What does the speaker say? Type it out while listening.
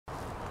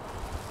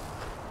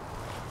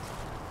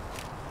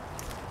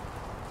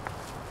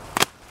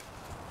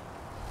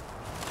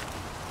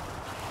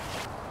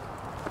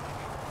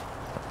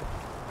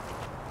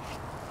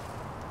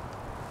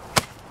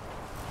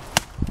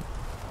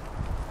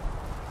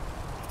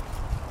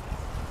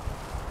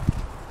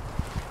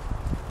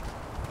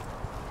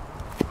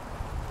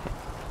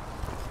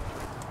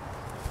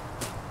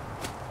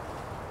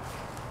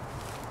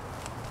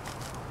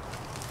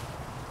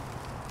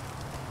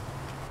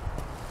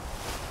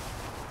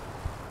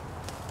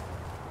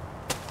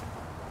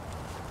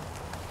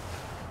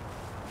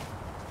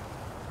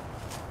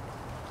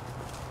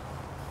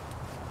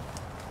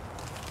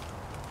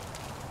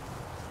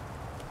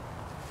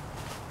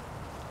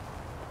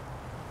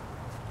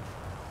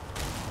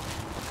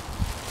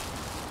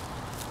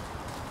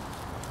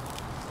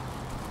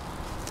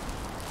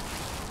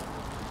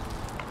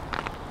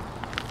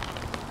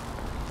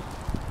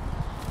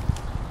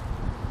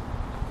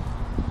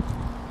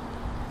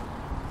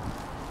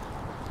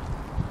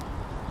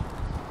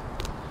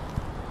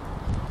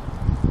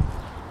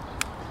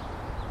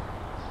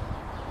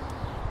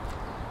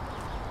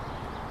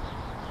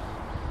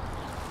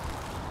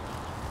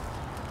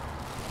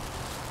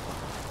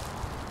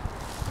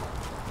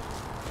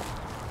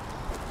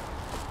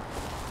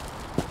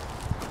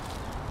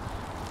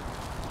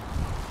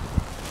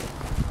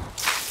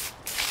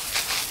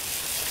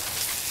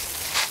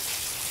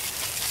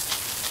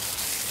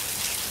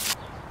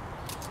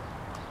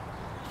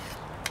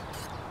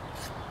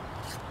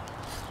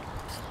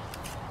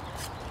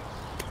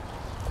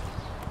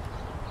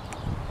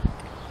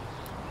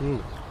Mm.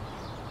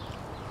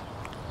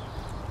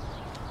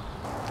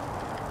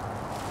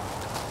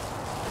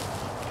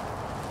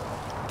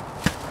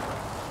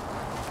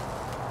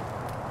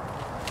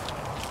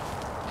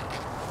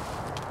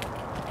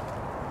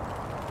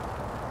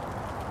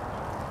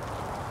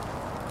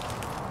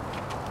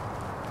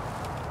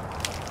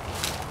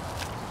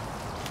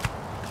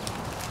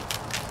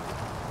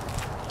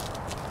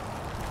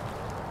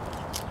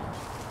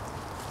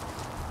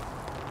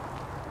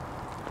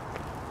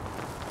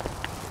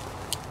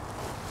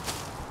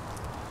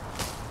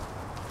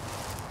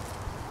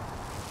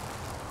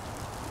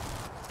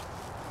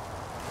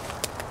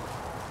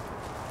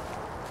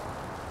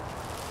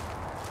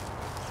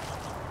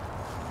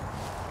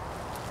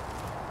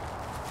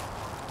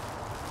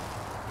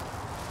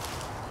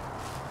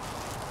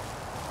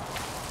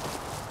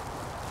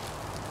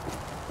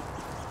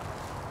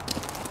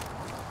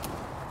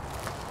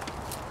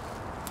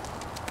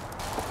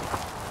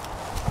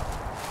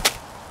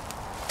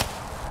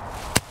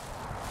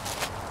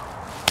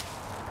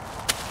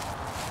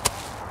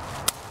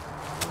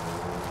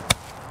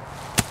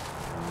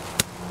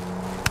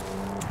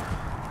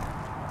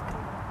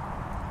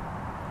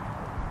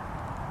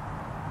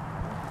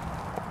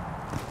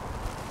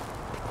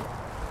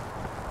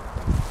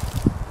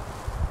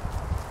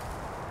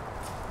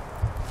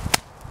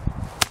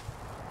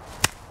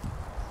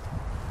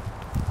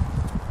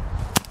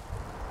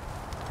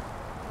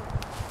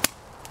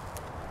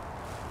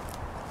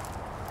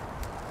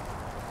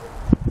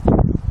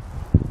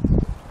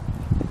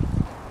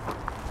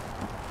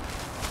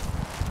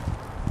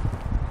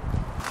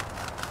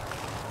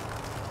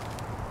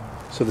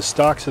 So the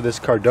stalks of this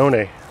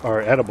Cardone are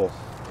edible.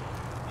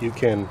 You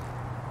can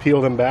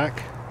peel them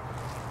back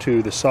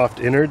to the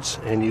soft innards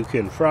and you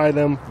can fry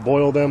them,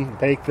 boil them,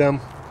 bake them,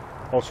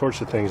 all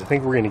sorts of things. I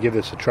think we're going to give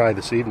this a try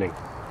this evening.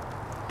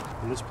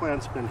 And this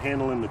plant's been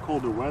handling the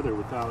colder weather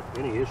without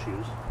any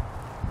issues.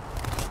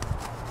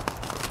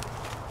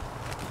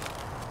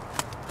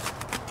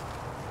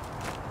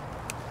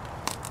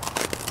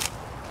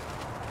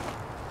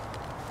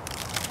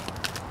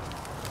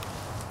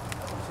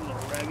 It's a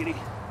little raggedy.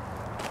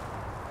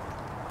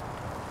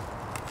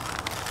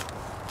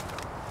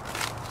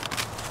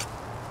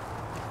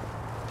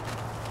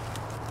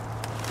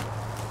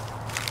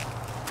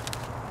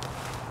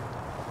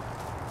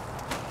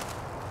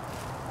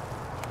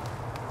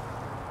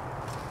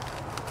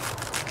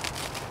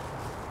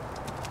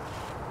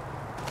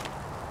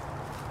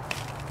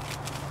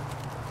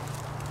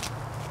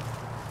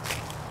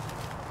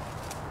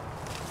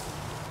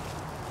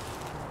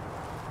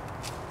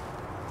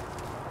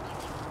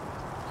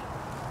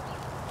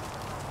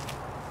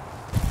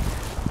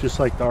 Just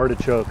like the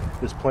artichoke,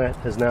 this plant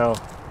has now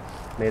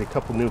made a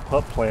couple new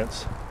pup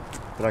plants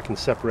that I can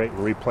separate and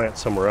replant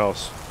somewhere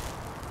else.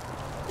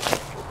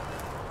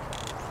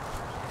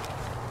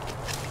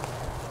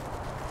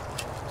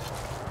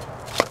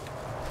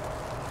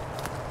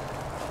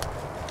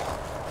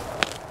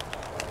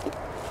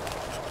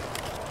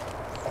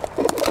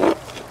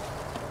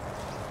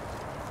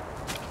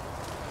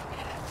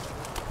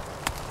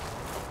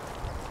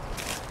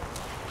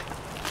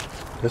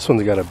 This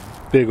one's got a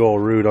big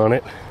old root on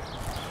it.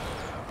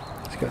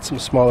 Got some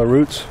smaller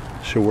roots,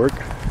 should work.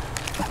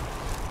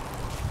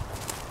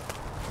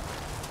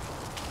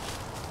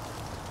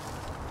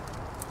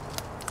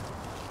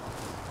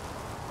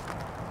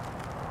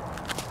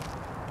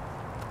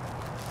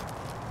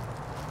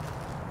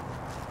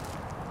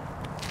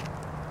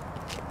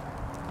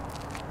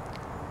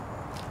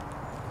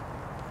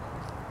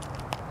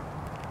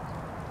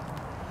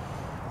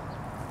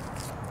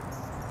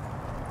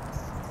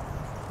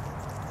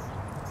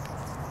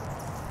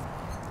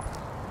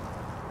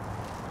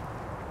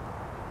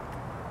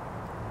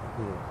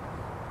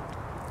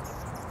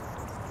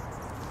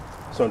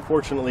 So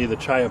unfortunately the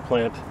Chaya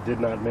plant did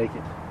not make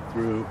it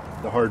through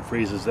the hard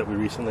freezes that we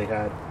recently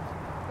had.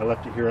 I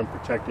left it here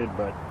unprotected,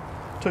 but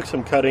took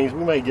some cuttings.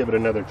 We may give it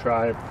another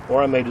try,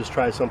 or I may just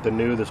try something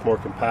new that's more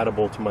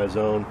compatible to my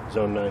zone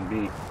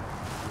 9B.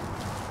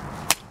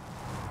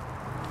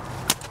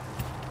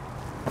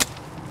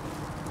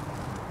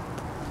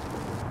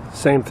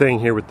 Same thing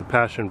here with the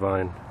passion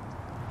vine.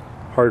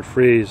 Hard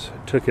freeze,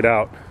 took it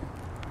out.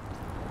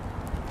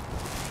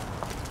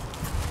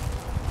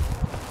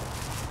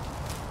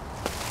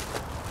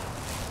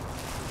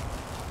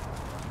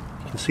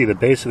 You can see the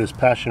base of this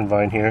passion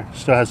vine here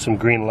still has some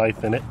green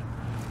life in it.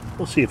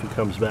 We'll see if it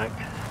comes back.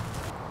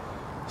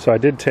 So I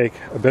did take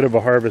a bit of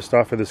a harvest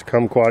off of this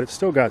kumquat. It's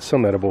still got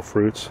some edible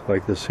fruits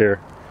like this here,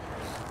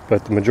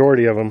 but the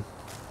majority of them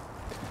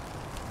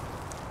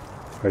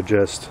are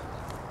just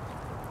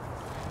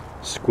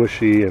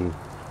squishy and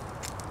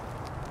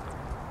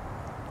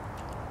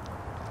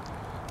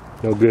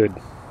no good.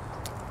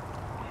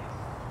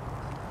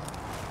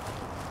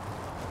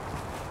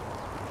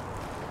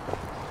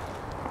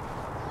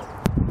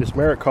 This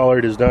Merit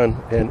Collard has done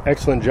an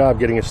excellent job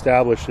getting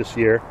established this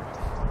year,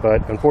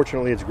 but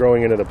unfortunately it's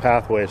growing into the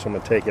pathway, so I'm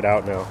going to take it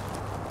out now.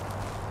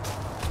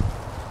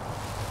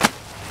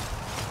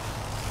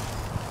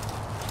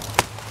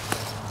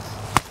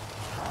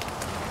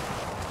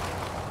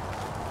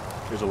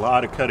 There's a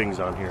lot of cuttings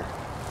on here.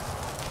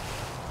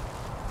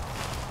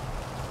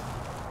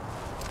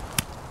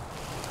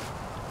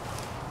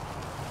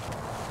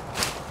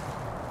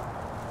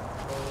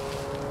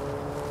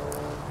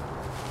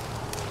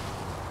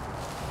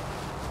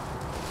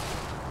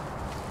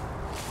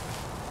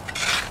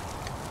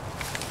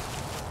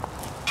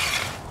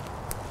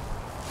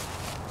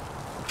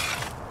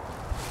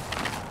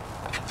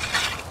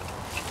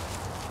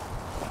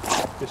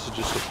 This is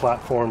just a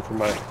platform for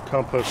my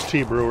compost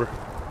tea brewer.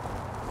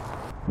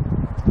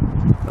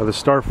 Now the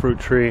starfruit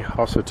tree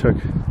also took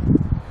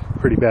a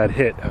pretty bad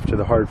hit after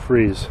the hard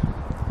freeze.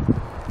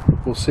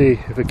 We'll see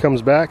if it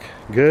comes back,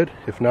 good.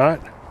 If not,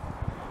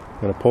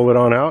 I'm gonna pull it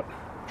on out,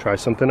 try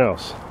something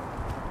else.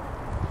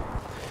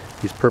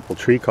 These purple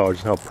tree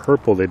collards, how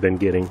purple they've been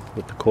getting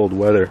with the cold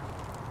weather.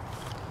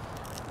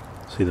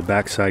 See the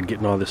backside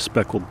getting all this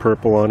speckled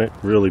purple on it,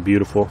 really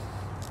beautiful.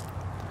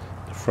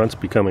 The front's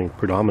becoming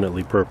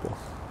predominantly purple.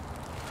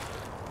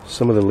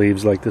 Some of the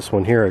leaves, like this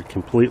one here, are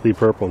completely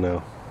purple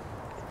now.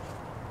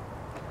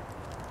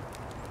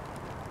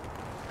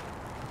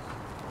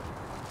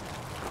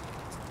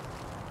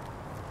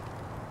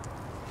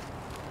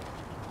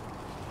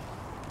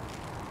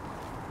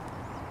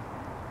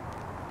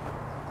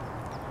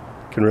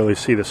 You can really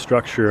see the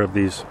structure of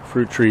these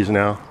fruit trees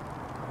now.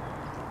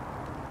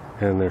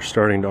 And they're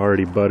starting to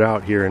already bud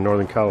out here in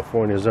Northern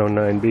California, Zone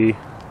 9B.